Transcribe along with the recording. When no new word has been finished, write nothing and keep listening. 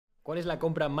¿Cuál es la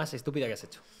compra más estúpida que has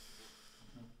hecho?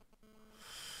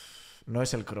 No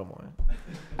es el cromo,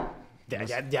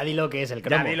 Ya di lo que es el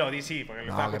cromo. Ya dilo, di sí, porque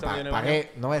lo No, que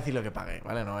pagué, no voy a decir lo que pagué,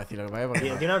 ¿vale? No voy a decir lo que pagué porque...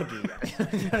 Tiene una horquilla.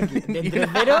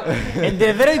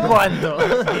 ¿Entre cero y cuánto?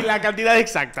 Y la cantidad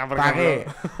exacta, por Pagué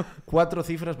ejemplo. 4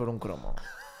 cifras por un cromo.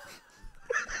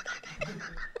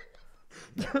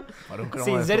 Por un cromo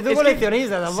Sin ser tú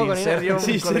coleccionista tampoco. Sin ser yo un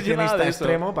Sin ser coleccionista nada de eso.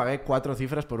 extremo, pagué 4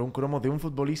 cifras por un cromo de un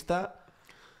futbolista.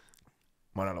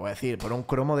 Bueno, lo voy a decir, por un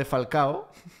cromo de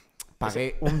Falcao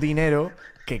pagué un dinero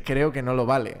que creo que no lo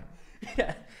vale.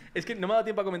 Es que no me ha dado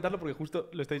tiempo a comentarlo porque justo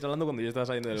lo estáis hablando cuando yo estaba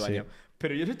saliendo del baño.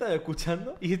 Pero yo lo estaba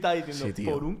escuchando y estaba diciendo, Sí,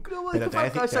 tío. por un cromo de Pero que te voy a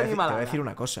Falcao decir, es te voy a animal. decir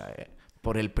una cosa,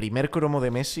 Por el primer cromo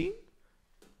de Messi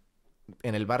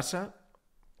en el Barça,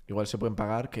 igual se pueden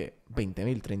pagar que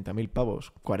 20.000, 30.000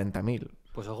 pavos, 40.000.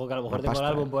 Pues ojo que a lo mejor Una tengo el pasta,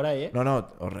 álbum por ahí, ¿eh? No,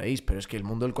 os reís, pero es que el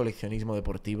mundo del coleccionismo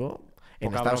deportivo en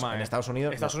Poca Estados, broma, en ¿eh? Estados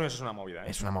Unidos... Estados Unidos es una movida, ¿eh?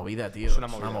 Es una movida, tío. Es una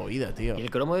movida, tío. Y el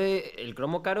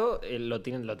cromo caro lo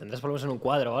tendrás por lo menos en un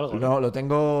cuadro o algo, ¿no? No, lo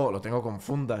tengo con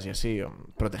fundas y así,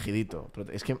 protegidito.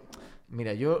 Es que,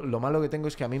 mira, yo lo malo que tengo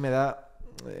es que a mí me da...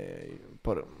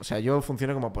 o sea, yo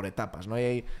funciono como por etapas, ¿no? Y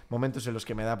hay momentos en los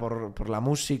que me da por la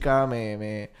música,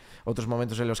 otros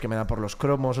momentos en los que me da por los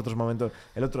cromos, otros momentos...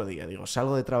 El otro día, digo,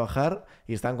 salgo de trabajar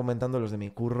y estaban comentando los de mi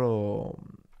curro...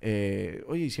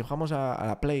 oye, ¿y si jugamos a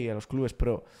la Play, a los clubes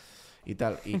pro y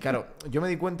tal? Y claro, yo me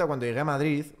di cuenta cuando llegué a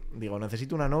Madrid, digo,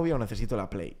 ¿necesito una novia o necesito la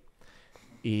Play?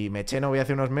 Y me eché novia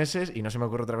hace unos meses y no se me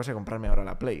ocurre otra cosa que comprarme ahora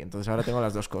la Play. Entonces ahora tengo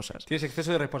las dos cosas. Tienes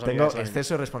exceso de responsabilidad. Tengo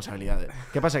exceso de responsabilidades.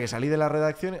 ¿Qué pasa? Que salí de la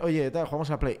redacción, oye, tal, jugamos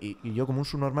a la Play. Y yo como un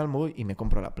subnormal me voy y me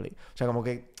compro la Play. O sea, como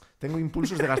que tengo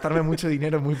impulsos de gastarme mucho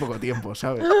dinero en muy poco tiempo,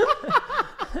 ¿sabes?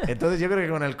 Entonces yo creo que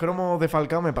con el cromo de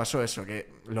Falcao me pasó eso,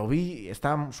 que lo vi,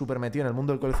 estaba súper metido en el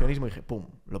mundo del coleccionismo y dije, pum,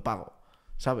 lo pago,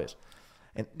 ¿sabes?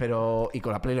 Y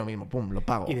con la Play lo mismo, pum, lo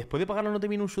pago. Y después de pagarlo no te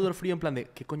viene un sudor frío en plan de,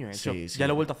 ¿qué coño he hecho? Sí, sí. Ya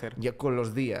lo he vuelto a hacer. Ya con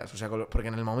los días, o sea, porque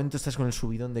en el momento estás con el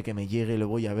subidón de que me llegue y lo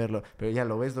voy a verlo, pero ya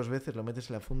lo ves 2 veces, lo metes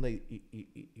en la funda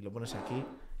y lo pones aquí,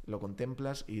 lo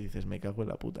contemplas y dices, me cago en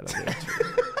la puta lo que he hecho.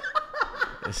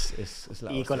 es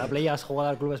la ¿Y hostia. con la Play has jugado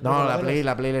al club? No, la Play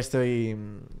la estoy...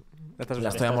 estás La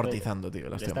estoy estás amortizando, tío.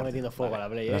 Le está metiendo fuego a la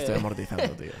Play, La estoy amortizando,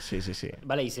 tío. Sí, sí, sí.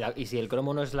 Vale, y si el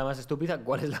cromo no es la más estúpida,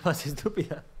 ¿cuál es la más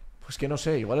estúpida? Pues que no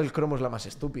sé, igual el cromo es la más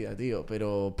estúpida, tío,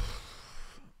 pero...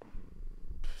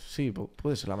 Sí,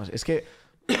 puede ser la más... Es que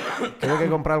creo que he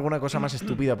comprado alguna cosa más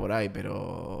estúpida por ahí,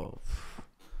 pero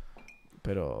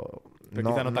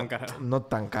quizá no tan cara. No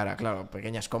tan cara, claro.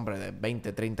 Pequeñas compras de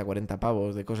 20, 30, 40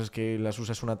 pavos, de cosas que las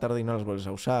usas una tarde y no las vuelves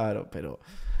a usar, pero...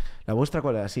 ¿La vuestra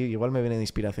cuál es? Sí, igual me viene de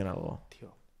inspiración algo.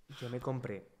 Tío, yo me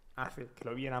compré que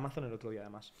lo vi en Amazon el otro día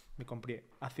además, me compré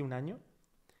hace un año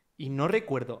y no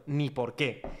recuerdo ni por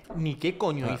qué, ni qué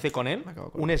coño hice con él,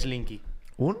 un Slinky.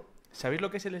 ¿Un? ¿Sabéis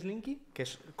lo que es el Slinky? Que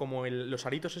es como los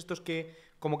aritos estos que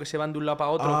como que se van de un lado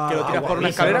para otro, que lo tiras por una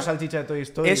escalera. Salchicha de Toy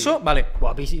Story. Eso, vale.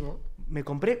 Guapísimo. Me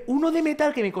compré uno de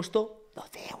metal que me costó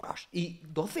 12 euros. Y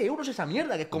 12 euros esa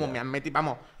mierda, que es como me han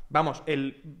metido... Vamos,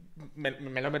 me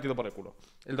lo he metido por el culo.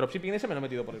 El dropshipping ese me lo he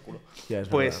metido por el culo. Ya, es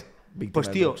Pues, verdad. Víctima pues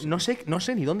del tío, dropshipping. no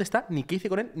sé ni dónde está, ni qué hice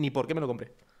con él, ni por qué me lo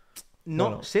compré. No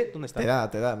Bueno, sé dónde está.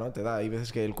 Te da, ¿no? Te da. Hay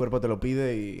veces que el cuerpo te lo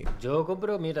pide y... Yo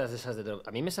compro mierdas de esas de todo.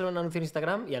 A mí me sale un anuncio en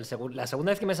Instagram y la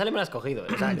segunda vez que me sale me la has cogido.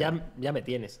 O sea, ya me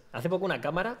tienes. Hace poco una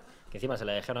cámara, que encima se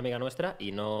la dejé a una amiga nuestra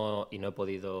y no he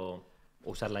podido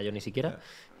usarla yo ni siquiera.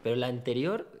 Pero la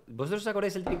anterior, ¿vosotros os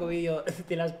acordáis el típico vídeo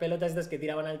de las pelotas estas que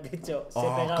tiraban al techo? Se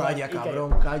pegaban calla, y que-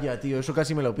 cabrón, calla, tío. Eso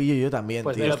casi me lo pillo yo también,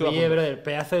 Pues tío. me lo estuve a pillé, punto. brother.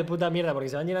 Pedazo de puta mierda, porque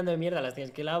se van llenando de mierda, las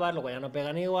tienes que lavar, luego ya no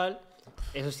pegan igual.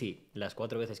 Eso sí, las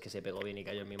 4 veces que se pegó bien y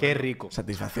cayó en mi mano. Qué rico.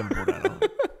 Satisfacción pura, ¿no?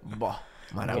 Buah,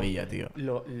 maravilla, tío.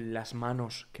 Las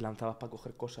manos que lanzabas para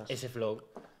coger cosas. Ese flow.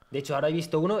 De hecho, ahora he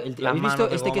visto uno. Las ¿Habéis visto manos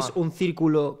de este que goma. es un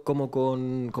círculo como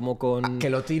con. Que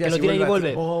lo tiras que lo y tira vuelve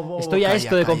y a vuelve? ti. Estoy a Calla,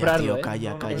 esto de calla, comprarlo. tío, ¿eh?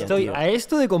 calla, Estoy tío. a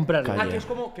esto de comprarlo. Calla. Que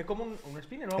es como un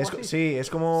spinner o algo así. Sí, es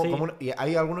como, Sí. y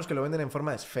hay algunos que lo venden en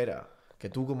forma de esfera. Que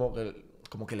tú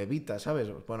como que levita, ¿sabes?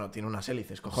 Bueno, tiene unas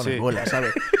hélices, cojones, Sí. vuela,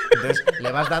 ¿sabes? Entonces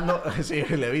le vas dando... Sí,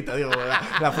 levita, digo.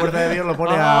 La fuerza de Dios lo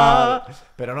pone a...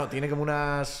 Pero no, tiene como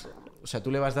unas... O sea,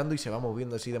 tú le vas dando y se va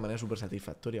moviendo así de manera súper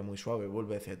satisfactoria, muy suave,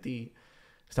 vuelve hacia ti.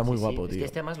 Está muy Sí, guapo, es tío. que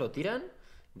este además lo tiran,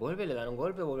 vuelve, le dan un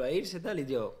golpe, vuelve a irse tal. Y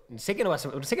yo sé que no va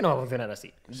a funcionar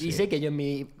así. Sí. Y sé que yo en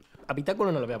mi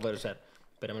habitáculo no lo voy a poder usar.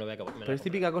 Pero me lo voy a acabar. Pero es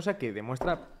típica cosa que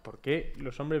demuestra por qué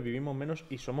los hombres vivimos menos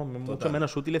y somos mucho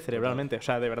menos útiles cerebralmente. O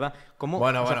sea, de verdad. ¿Cómo?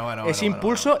 Bueno, o sea, bueno. Es bueno,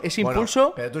 impulso, bueno. es Bueno,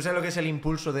 impulso. pero tú sabes lo que es el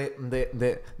impulso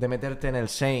de meterte en el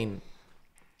Shane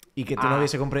y que tu novia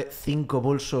se compre 5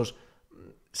 bolsos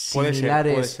Puede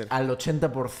similares ser. al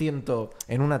 80%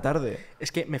 en una tarde.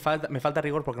 Es que me falta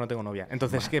rigor porque no tengo novia.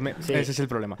 Entonces, ese es el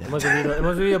problema.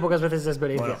 Hemos vivido pocas veces esa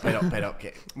experiencia. Bueno, pero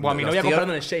que... Buah, mi novia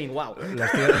comprando en el Shein, wow.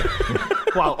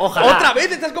 Wow, ojalá. ¿Otra vez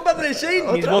estás comprando en el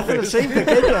Shein? Mis Otra vez el voces. Shein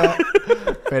pequeña.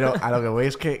 Pero a lo que voy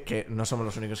es que no somos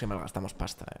los únicos que malgastamos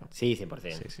pasta. Sí,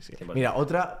 100%. Sí. 100%. Mira,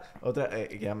 otra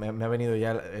que me ha venido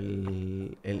ya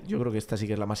yo creo que esta sí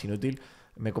que es la más inútil.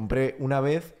 Me compré una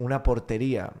vez una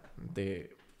portería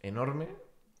enorme,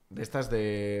 de estas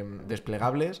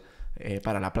desplegables,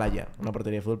 para la playa. Una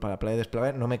portería de fútbol para la playa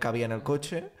desplegable. No me cabía en el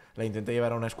coche. La intenté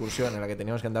llevar a una excursión en la que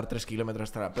teníamos que andar 3 kilómetros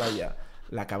hasta la playa.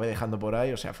 La acabé dejando por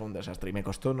ahí, o sea, fue un desastre. Y me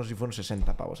costó, no sé si fueron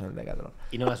 60 pavos en el Decathlon.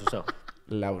 Y no la has usado.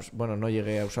 Bueno, no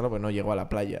llegué a usarla porque no llegó a la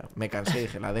playa. Me cansé y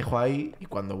dije, la dejo ahí y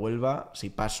cuando vuelva, si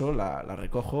paso, la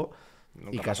recojo.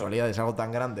 Nunca y casualidad, es algo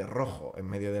tan grande, rojo, en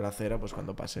medio de la acera, pues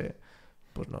cuando pasé,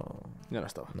 pues no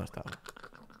estaba.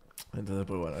 Entonces,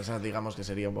 pues bueno, esa digamos que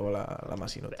sería un poco la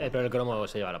más inútil. Pero el cromo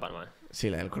se lleva la palma. Sí,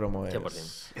 la del cromo es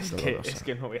 100%. dolorosa. Es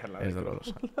que no voy a hablar Es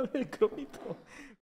dolorosa. La del cromito.